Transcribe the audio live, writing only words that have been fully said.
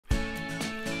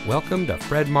Welcome to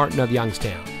Fred Martin of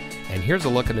Youngstown, and here's a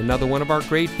look at another one of our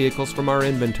great vehicles from our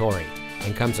inventory,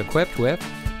 and comes equipped with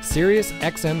Sirius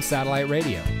XM satellite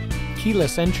radio,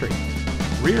 keyless entry,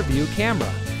 rear view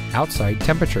camera, outside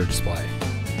temperature display,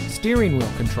 steering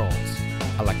wheel controls,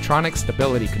 electronic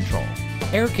stability control,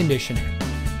 air conditioning,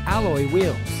 alloy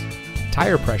wheels,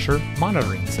 tire pressure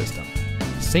monitoring system,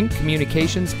 sync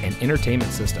communications and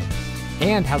entertainment system,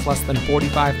 and has less than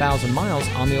 45,000 miles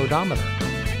on the odometer.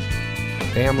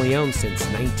 Family owned since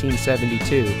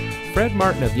 1972, Fred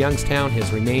Martin of Youngstown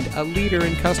has remained a leader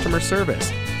in customer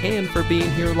service and for being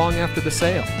here long after the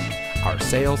sale. Our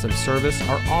sales and service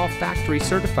are all factory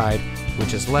certified,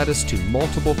 which has led us to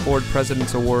multiple Ford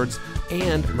President's Awards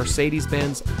and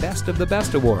Mercedes-Benz Best of the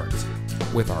Best Awards.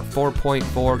 With our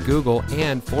 4.4 Google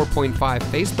and 4.5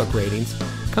 Facebook ratings,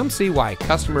 come see why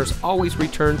customers always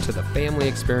return to the family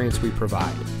experience we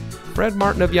provide. Fred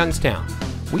Martin of Youngstown.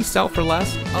 We sell for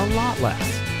less, a lot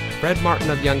less. Fred Martin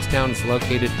of Youngstown is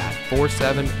located at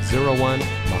 4701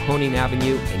 Mahoning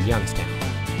Avenue in Youngstown.